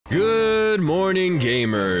Good morning,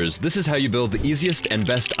 gamers! This is how you build the easiest and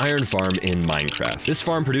best iron farm in Minecraft. This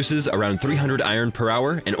farm produces around 300 iron per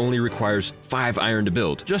hour and only requires 5 iron to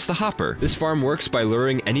build, just the hopper. This farm works by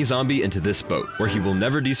luring any zombie into this boat, where he will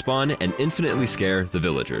never despawn and infinitely scare the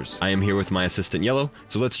villagers. I am here with my assistant Yellow,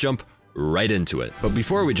 so let's jump right into it. But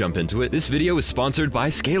before we jump into it, this video is sponsored by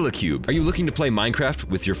SCALACUBE. Are you looking to play Minecraft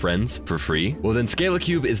with your friends for free? Well then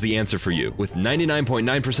SCALACUBE is the answer for you. With 99.9%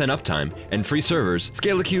 uptime and free servers,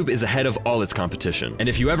 SCALACUBE is ahead of all its competition. And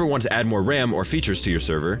if you ever want to add more RAM or features to your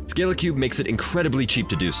server, SCALACUBE makes it incredibly cheap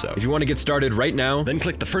to do so. If you want to get started right now, then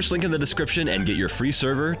click the first link in the description and get your free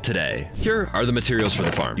server today. Here are the materials for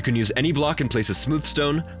the farm. You can use any block in place of smooth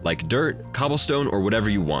stone, like dirt, cobblestone, or whatever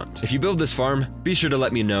you want. If you build this farm, be sure to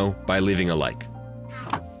let me know by leaving a like.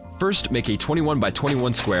 First, make a 21 by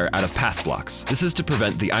 21 square out of path blocks. This is to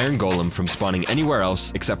prevent the iron golem from spawning anywhere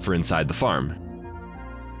else except for inside the farm.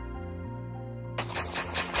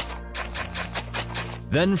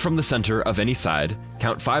 Then, from the center of any side,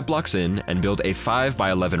 count 5 blocks in and build a 5 by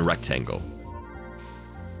 11 rectangle.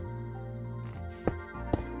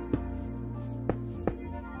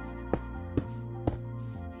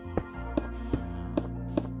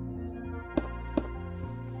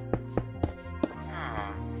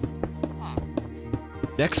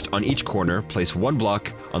 Next, on each corner, place 1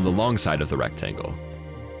 block on the long side of the rectangle.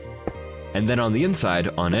 And then on the inside,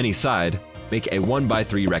 on any side, make a 1 by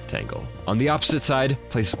 3 rectangle. On the opposite side,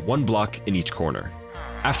 place 1 block in each corner.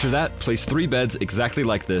 After that, place 3 beds exactly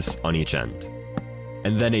like this on each end.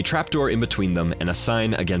 And then a trapdoor in between them and a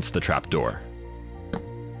sign against the trapdoor.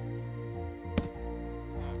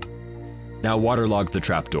 Now waterlog the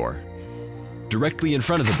trapdoor. Directly in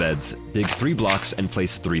front of the beds, dig 3 blocks and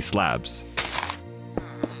place 3 slabs.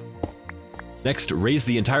 Next, raise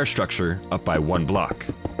the entire structure up by 1 block.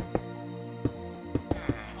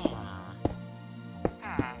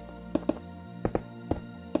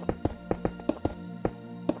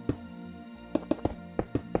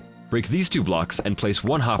 Break these 2 blocks and place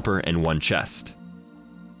 1 hopper and 1 chest.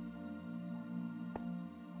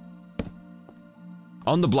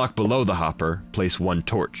 On the block below the hopper, place 1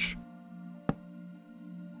 torch.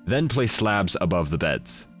 Then place slabs above the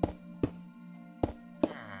beds.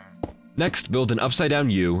 Next, build an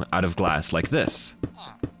upside-down U out of glass like this.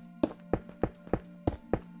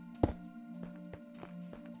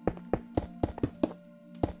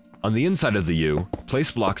 On the inside of the U,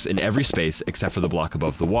 place blocks in every space except for the block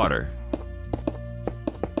above the water.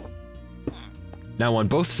 Now on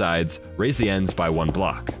both sides, raise the ends by 1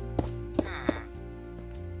 block.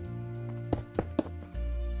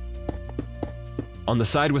 On the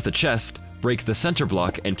side with the chest, break the center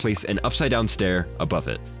block and place an upside-down stair above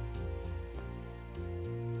it.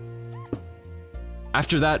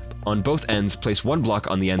 After that, on both ends, place 1 block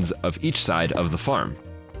on the ends of each side of the farm.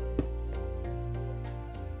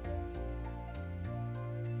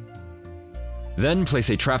 Then place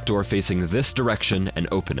a trapdoor facing this direction and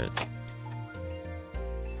open it.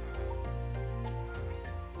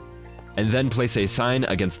 And then place a sign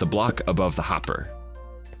against the block above the hopper.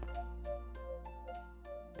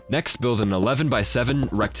 Next, build an 11 by 7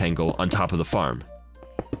 rectangle on top of the farm.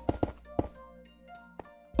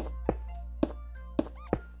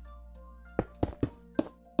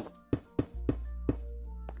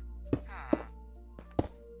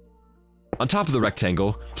 On top of the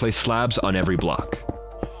rectangle, place slabs on every block.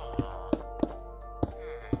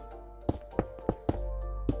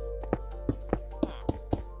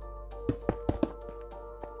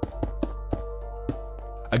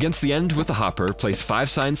 Against the end with the hopper, place 5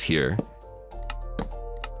 signs here,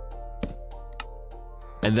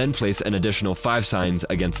 and then place an additional 5 signs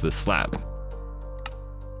against this slab.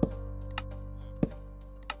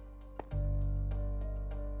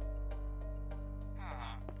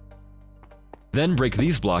 Then break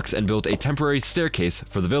these blocks and build a temporary staircase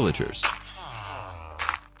for the villagers.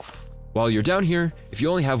 While you're down here, if you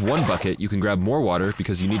only have 1 bucket, you can grab more water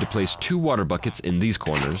because you need to place 2 water buckets in these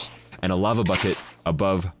corners and a lava bucket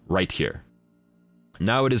above right here.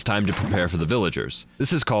 Now it is time to prepare for the villagers.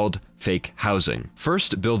 This is called fake housing.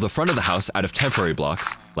 First, build the front of the house out of temporary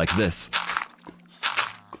blocks, like this.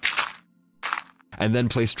 And then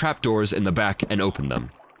place trapdoors in the back and open them.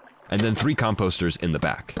 And then 3 composters in the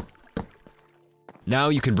back. Now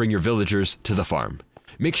you can bring your villagers to the farm.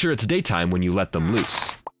 Make sure it's daytime when you let them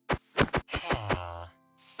loose.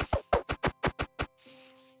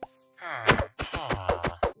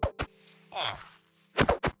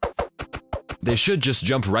 They should just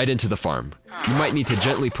jump right into the farm. You might need to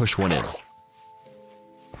gently push one in.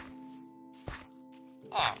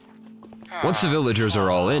 Once the villagers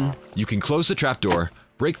are all in, you can close the trapdoor,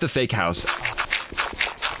 break the fake house,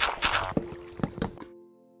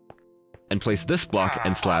 and place this block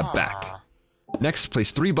and slab back. Next,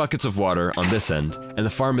 place 3 buckets of water on this end, and the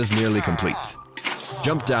farm is nearly complete.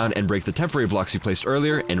 Jump down and break the temporary blocks you placed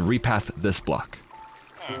earlier and repath this block.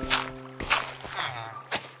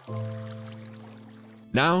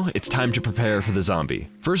 Now, it's time to prepare for the zombie.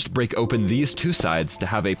 First, break open these 2 sides to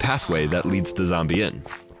have a pathway that leads the zombie in.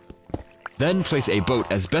 Then, place a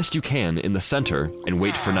boat as best you can in the center and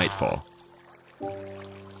wait for nightfall.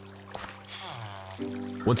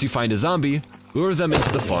 Once you find a zombie, lure them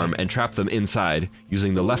into the farm and trap them inside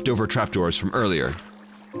using the leftover trapdoors from earlier.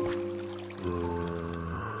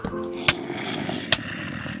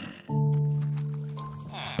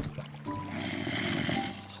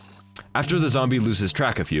 After the zombie loses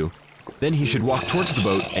track of you, then he should walk towards the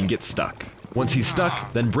boat and get stuck. Once he's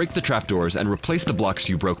stuck, then break the trapdoors and replace the blocks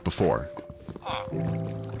you broke before.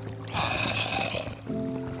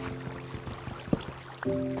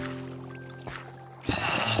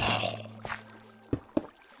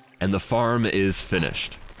 And the farm is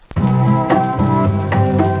finished.